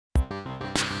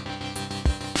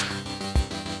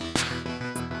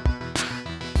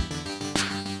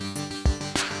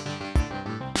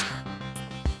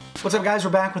What's up guys, we're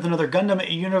back with another Gundam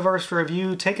Universe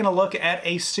review, taking a look at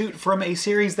a suit from a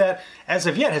series that as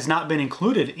of yet has not been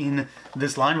included in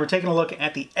this line. We're taking a look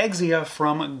at the Exia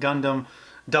from Gundam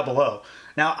 00.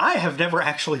 Now I have never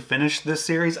actually finished this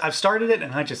series. I've started it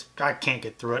and I can't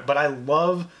get through it, but I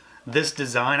love this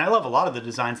design. I love a lot of the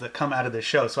designs that come out of this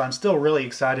show, so I'm still really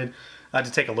excited to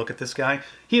take a look at this guy.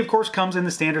 He of course comes in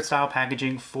the standard style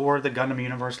packaging for the Gundam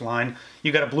Universe line.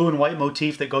 You got a blue and white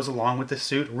motif that goes along with this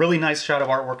suit. Really nice shot of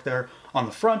artwork there on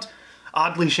the front.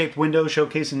 Oddly shaped window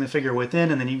showcasing the figure within,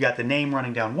 and then you've got the name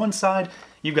running down one side,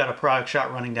 you've got a product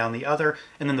shot running down the other,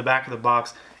 and then the back of the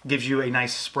box gives you a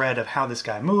nice spread of how this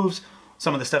guy moves,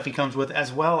 some of the stuff he comes with,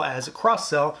 as well as a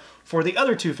cross-sell for the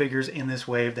other two figures in this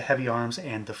wave, the Heavy Arms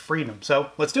and the Freedom.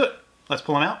 So let's do it. Let's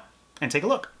pull them out and take a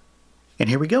look. And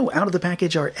here we go, out of the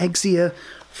package, our Exia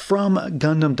from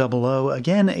Gundam 00.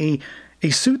 Again, a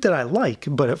suit that I like,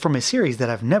 but from a series that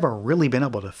I've never really been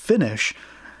able to finish.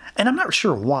 And I'm not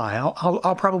sure why.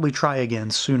 I'll probably try again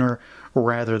sooner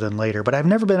rather than later. But I've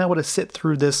never been able to sit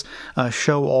through this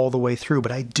show all the way through.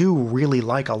 But I do really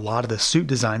like a lot of the suit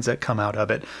designs that come out of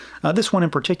it. This one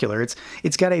in particular,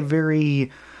 it's got a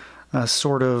very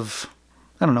sort of,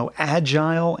 I don't know,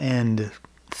 agile and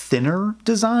thinner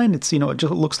design. It's, you know, it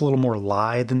just looks a little more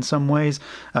lithe in some ways,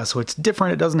 so it's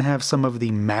different. It doesn't have some of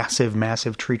the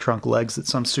massive tree trunk legs that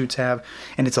some suits have,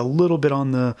 and it's a little bit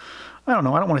on the, I don't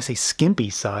know, I don't want to say skimpy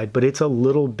side, but it's a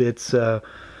little bit,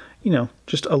 you know,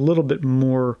 just a little bit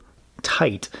more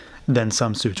tight than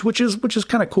some suits, which is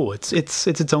kind of cool. It's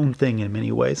its own thing in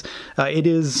many ways. It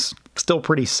is still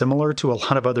pretty similar to a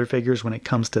lot of other figures when it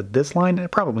comes to this line, and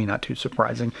probably not too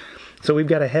surprising. So we've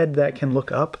got a head that can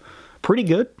look up pretty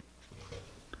good.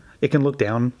 It can look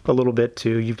down a little bit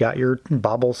too. You've got your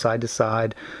bobble side to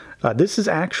side. This is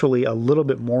actually a little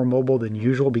bit more mobile than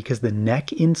usual because the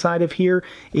neck inside of here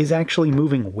is actually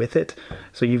moving with it.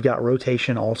 So you've got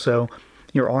rotation also.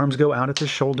 Your arms go out at the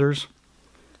shoulders.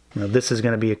 You know, this is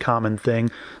going to be a common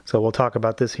thing, so we'll talk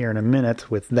about this here in a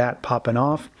minute with that popping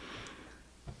off.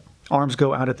 Arms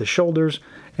go out at the shoulders,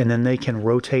 and then they can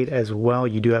rotate as well.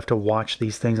 You do have to watch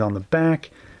these things on the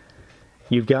back.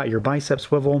 You've got your bicep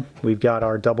swivel. We've got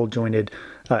our double jointed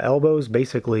elbows,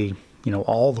 basically, you know,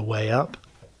 all the way up.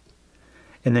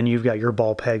 And then you've got your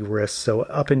ball peg wrists, so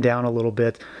up and down a little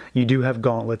bit. You do have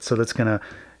gauntlets, so that's gonna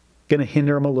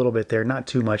hinder them a little bit there, not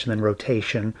too much. And then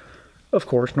rotation, of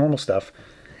course, normal stuff.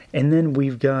 And then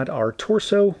we've got our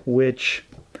torso, which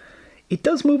it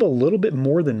does move a little bit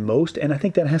more than most, and I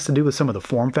think that has to do with some of the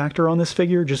form factor on this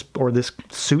figure, or this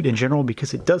suit in general,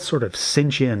 because it does sort of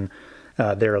cinch in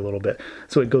there a little bit.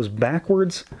 So it goes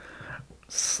backwards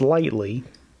slightly,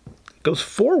 it goes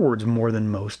forwards more than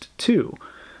most too.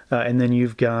 And then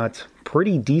you've got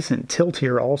pretty decent tilt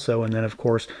here also, and then of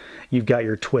course you've got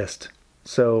your twist.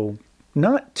 So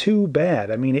not too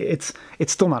bad. I mean, it's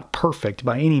still not perfect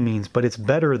by any means, but it's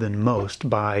better than most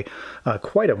by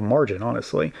quite a margin,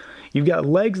 honestly. You've got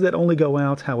legs that only go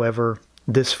out, however,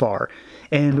 this far.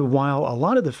 And while a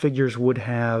lot of the figures would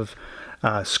have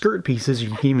skirt pieces,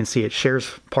 you can even see it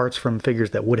shares parts from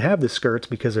figures that would have the skirts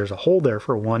because there's a hole there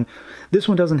for one. This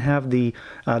one doesn't have the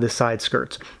side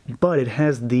skirts, but it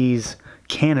has these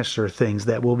canister things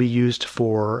that will be used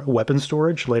for weapon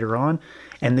storage later on,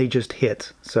 and they just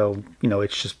hit. So, you know,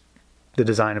 it's just the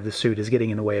design of the suit is getting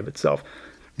in the way of itself.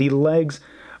 The legs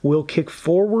will kick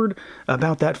forward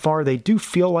about that far. They do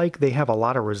feel like they have a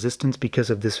lot of resistance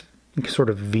because of this sort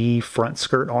of V front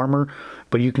skirt armor,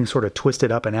 but you can sort of twist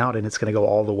it up and out and it's going to go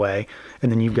all the way. And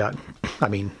then you've got, I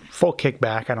mean, full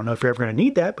kickback. I don't know if you're ever going to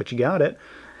need that, but you got it.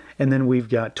 And then we've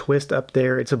got twist up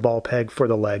there. It's a ball peg for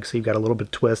the legs, so you've got a little bit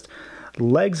of twist.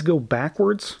 Legs go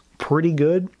backwards pretty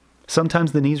good.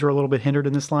 Sometimes the knees are a little bit hindered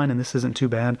in this line, and this isn't too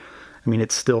bad. I mean,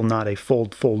 it's still not a full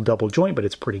double joint, but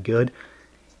it's pretty good.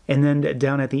 And then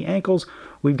down at the ankles,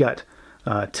 we've got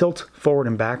tilt forward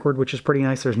and backward, which is pretty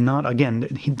nice. There's not, again,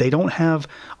 they don't have,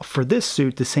 for this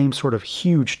suit, the same sort of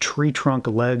huge tree trunk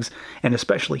legs, and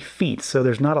especially feet, so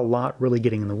there's not a lot really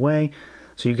getting in the way.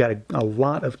 So you've got a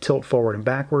lot of tilt forward and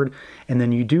backward, and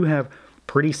then you do have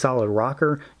pretty solid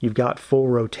rocker. You've got full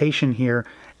rotation here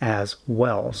as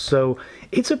well. So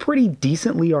it's a pretty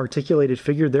decently articulated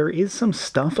figure. There is some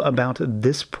stuff about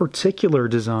this particular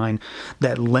design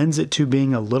that lends it to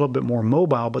being a little bit more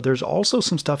mobile, but there's also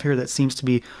some stuff here that seems to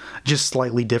be just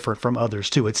slightly different from others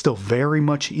too. It's still very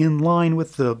much in line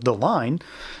with the line,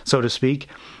 so to speak,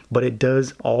 but it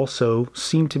does also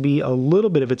seem to be a little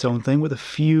bit of its own thing with a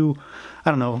few,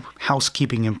 I don't know,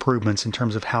 housekeeping improvements in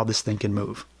terms of how this thing can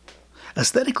move.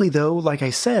 Aesthetically though, like I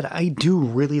said, I do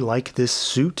really like this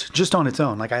suit just on its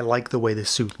own. Like I like the way this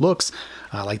suit looks.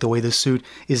 I like the way this suit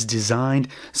is designed.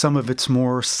 Some of its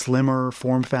more slimmer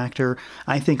form factor,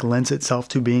 I think lends itself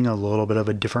to being a little bit of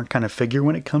a different kind of figure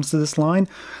when it comes to this line.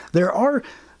 There are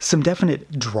some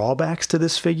definite drawbacks to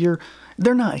this figure.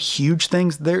 They're not huge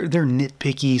things, they're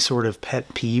nitpicky sort of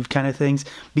pet peeve kind of things,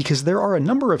 because there are a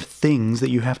number of things that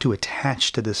you have to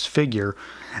attach to this figure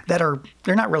that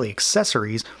they're not really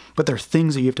accessories, but they're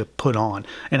things that you have to put on.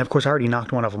 And of course I already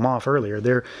knocked one of them off earlier.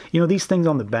 They're, these things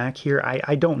on the back here,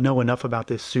 I don't know enough about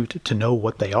this suit to know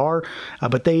what they are,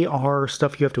 but they are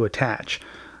stuff you have to attach.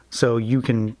 So you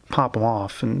can pop them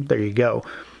off and there you go.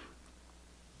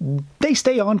 They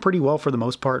stay on pretty well for the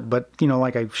most part, but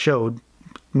like I showed,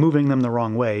 moving them the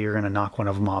wrong way, you're going to knock one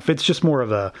of them off. It's just more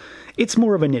of a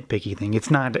nitpicky thing.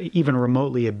 It's not even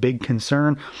remotely a big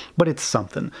concern, but it's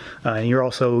something. And you're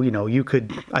also,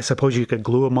 I suppose you could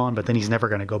glue him on, but then he's never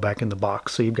going to go back in the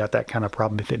box. So you've got that kind of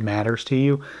problem if it matters to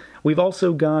you. We've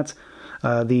also got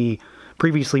the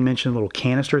previously mentioned little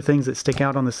canister things that stick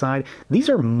out on the side. These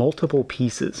are multiple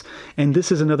pieces, and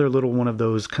this is another little one of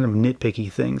those kind of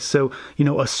nitpicky things. So,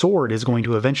 a sword is going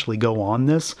to eventually go on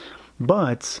this,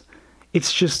 but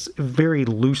it's just very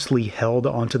loosely held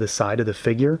onto the side of the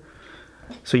figure.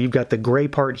 So you've got the gray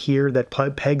part here that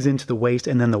pegs into the waist,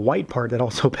 and then the white part that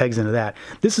also pegs into that.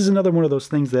 This is another one of those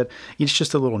things that it's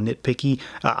just a little nitpicky.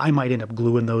 I might end up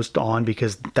gluing those on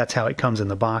because that's how it comes in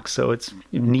the box, so it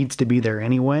needs to be there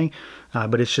anyway.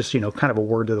 But it's just, kind of a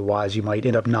word to the wise. You might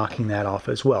end up knocking that off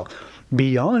as well.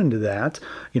 Beyond that,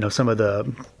 some of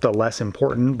the less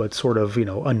important but sort of,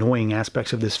 annoying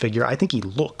aspects of this figure, I think he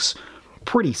looks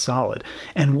pretty solid.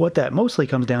 And what that mostly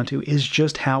comes down to is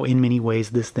just how in many ways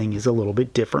this thing is a little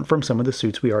bit different from some of the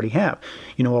suits we already have.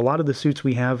 A lot of the suits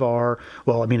we have are,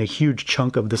 well, a huge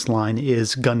chunk of this line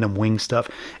is Gundam Wing stuff,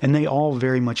 and they all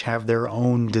very much have their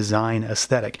own design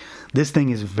aesthetic. This thing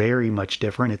is very much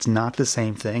different. It's not the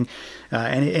same thing,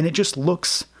 and it just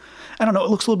looks, I don't know,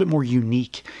 it looks a little bit more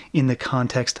unique in the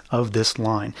context of this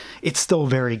line. It's still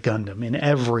very Gundam in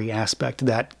every aspect.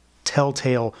 That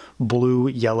telltale blue,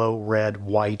 yellow, red,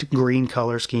 white, green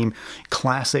color scheme,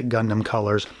 classic Gundam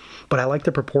colors. But I like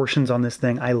the proportions on this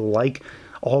thing. I like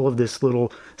all of this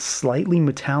little slightly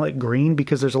metallic green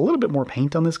because there's a little bit more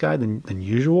paint on this guy than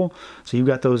usual. So you've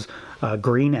got those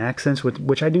green accents,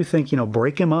 which I do think,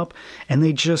 break him up, and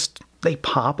they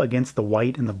pop against the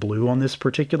white and the blue on this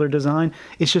particular design.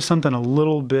 It's just something a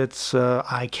little bit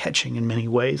eye-catching in many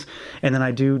ways. And then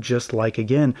I do just like,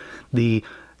 again, the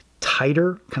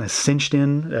tighter, kind of cinched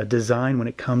in design when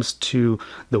it comes to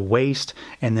the waist,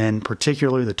 and then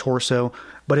particularly the torso.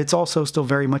 But it's also still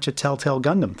very much a Telltale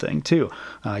Gundam thing too.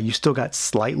 You still got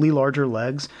slightly larger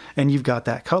legs, and you've got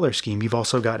that color scheme. You've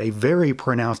also got a very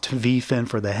pronounced V-fin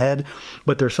for the head,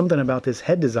 but there's something about this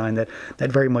head design that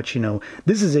very much,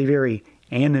 this is a very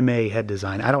anime head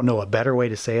design. I don't know a better way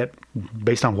to say it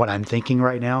based on what I'm thinking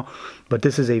right now, but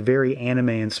this is a very anime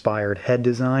inspired head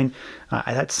design.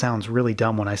 That sounds really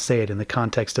dumb when I say it in the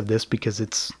context of this because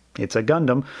it's a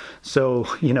Gundam. So,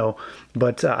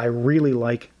 but I really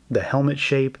like the helmet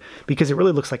shape because it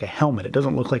really looks like a helmet. It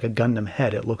doesn't look like a Gundam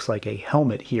head. It looks like a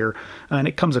helmet here, and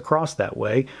it comes across that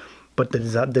way. But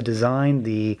the design,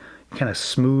 the kind of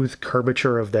smooth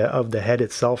curvature of the head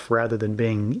itself rather than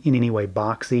being in any way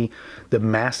boxy, the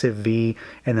massive V,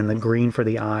 and then the green for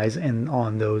the eyes and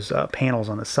on those panels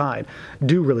on the side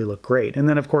do really look great. And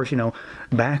then of course,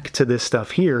 back to this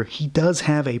stuff here, he does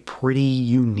have a pretty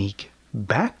unique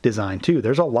back design too.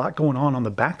 There's a lot going on the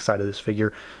back side of this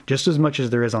figure just as much as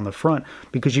there is on the front,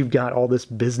 because you've got all this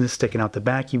business sticking out the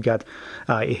back. You've got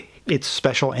its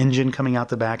special engine coming out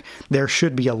the back. There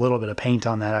should be a little bit of paint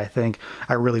on that, I think.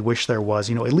 I really wish there was,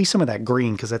 at least some of that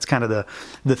green, because that's kind of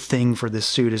the thing for this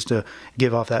suit, is to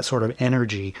give off that sort of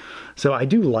energy. So I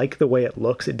do like the way it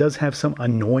looks. It does have some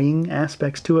annoying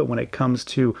aspects to it when it comes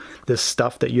to the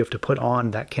stuff that you have to put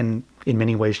on that can in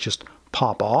many ways just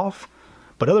pop off.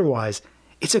 But otherwise,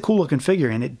 it's a cool looking figure,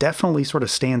 and it definitely sort of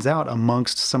stands out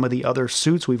amongst some of the other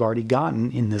suits we've already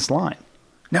gotten in this line.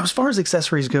 Now, as far as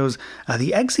accessories goes,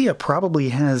 the Exia probably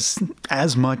has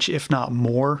as much, if not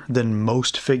more, than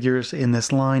most figures in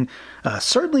this line.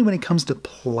 Certainly when it comes to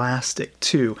plastic,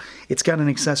 too. It's got an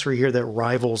accessory here that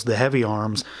rivals the heavy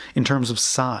arms in terms of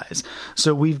size.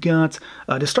 So we've got,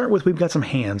 to start with, we've got some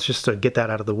hands, just to get that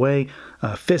out of the way.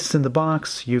 Fists in the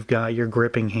box, you've got your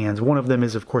gripping hands. One of them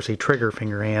is, of course, a trigger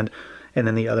finger hand, and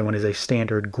then the other one is a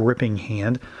standard gripping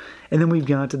hand. And then we've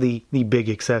got the big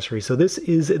accessory. So this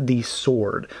is the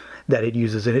sword that it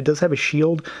uses, and it does have a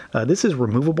shield. This is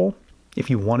removable. If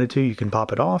you wanted to, you can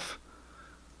pop it off.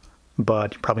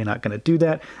 but you're probably not going to do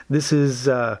that. This is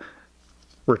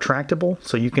retractable,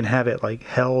 so you can have it like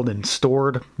held and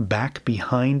stored back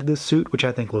behind the suit, which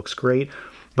I think looks great.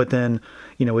 But then,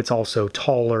 you know, it's also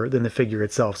taller than the figure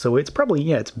itself. So it's probably,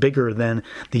 yeah, it's bigger than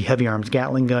the Heavy Arms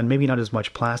Gatling gun. Maybe not as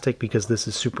much plastic because this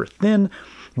is super thin,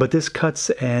 but this cuts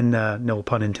and, no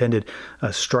pun intended,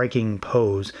 a striking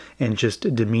pose and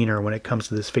just demeanor when it comes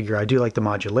to this figure. I do like the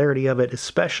modularity of it,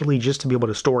 especially just to be able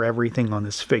to store everything on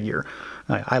this figure.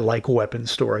 I like weapon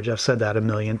storage. I've said that a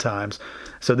million times.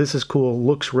 So this is cool.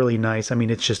 Looks really nice. I mean,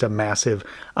 it's just a massive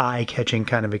eye-catching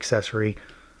kind of accessory.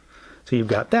 So you've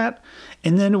got that,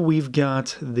 and then we've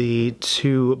got the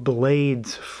two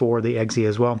blades for the Exia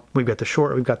as well. We've got the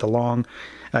short, we've got the long.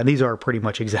 These are pretty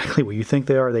much exactly what you think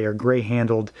they are. They are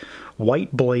gray-handled,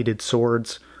 white-bladed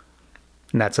swords,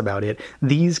 and that's about it.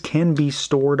 These can be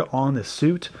stored on the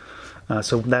suit.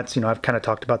 So that's, you know, I've kind of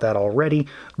talked about that already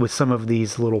with some of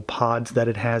these little pods that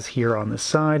it has here on the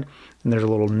side, and there's a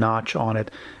little notch on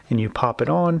it, and you pop it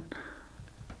on,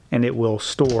 and it will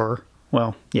store.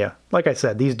 Well, yeah, like I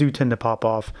said, these do tend to pop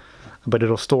off, but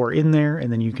it'll store in there, and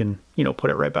then you can, you know,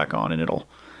 put it right back on, and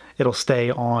it'll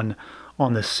stay on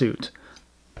the suit.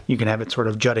 You can have it sort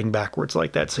of jutting backwards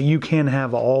like that. So you can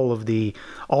have all of the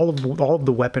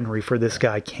weaponry for this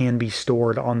guy can be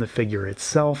stored on the figure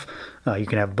itself. You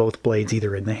can have both blades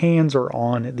either in the hands or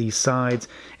on these sides,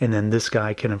 and then this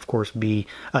guy can of course be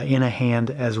in a hand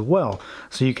as well.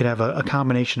 So you could have a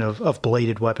combination of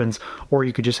bladed weapons, or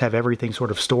you could just have everything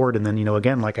sort of stored, and then, you know,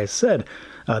 again, like I said,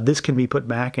 this can be put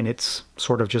back and it's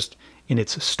sort of just in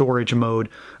its storage mode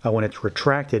when it's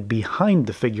retracted behind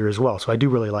the figure as well. So I do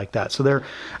really like that. So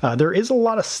there is a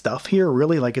lot of stuff here,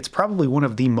 really. Like, it's probably one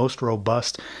of the most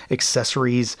robust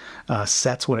accessories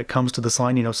sets when it comes to this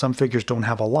line. You know, some figures don't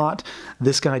have a lot.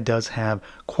 This guy does have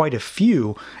quite a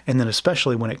few, and then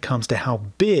especially when it comes to how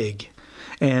big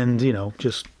and, you know,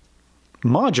 just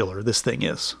modular this thing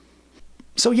is.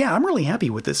 So yeah, I'm really happy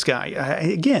with this guy.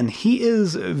 Again, he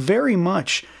is very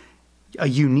much a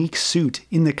unique suit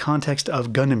in the context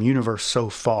of Gundam Universe so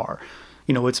far.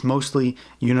 You know, it's mostly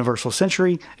Universal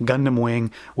Century, Gundam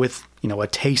Wing, with, you know, a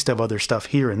taste of other stuff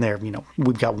here and there. You know,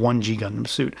 we've got one G Gundam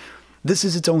suit. This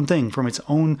is its own thing, from its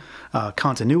own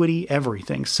continuity,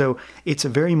 everything. So it's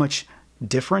very much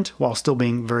different while still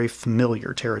being very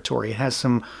familiar territory. It has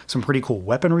some pretty cool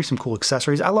weaponry, some cool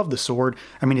accessories. I love the sword.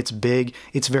 I mean, it's big.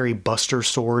 It's very Buster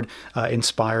Sword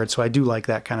inspired, so I do like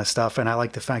that kind of stuff, and I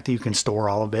like the fact that you can store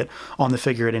all of it on the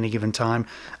figure at any given time.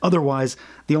 Otherwise,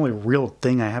 the only real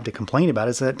thing I have to complain about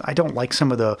is that I don't like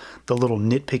some of the little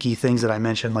nitpicky things that I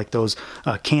mentioned, like those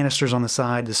canisters on the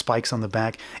side, the spikes on the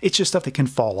back. It's just stuff that can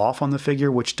fall off on the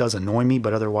figure, which does annoy me,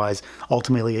 but otherwise,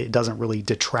 ultimately, it doesn't really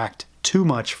detract too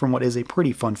much from what is a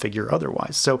pretty fun figure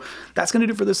otherwise. So that's going to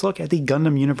do for this look at the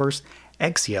Gundam Universe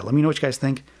Exia. Let me know what you guys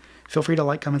think. Feel free to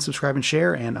like, comment, subscribe, and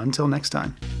share, and until next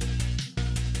time.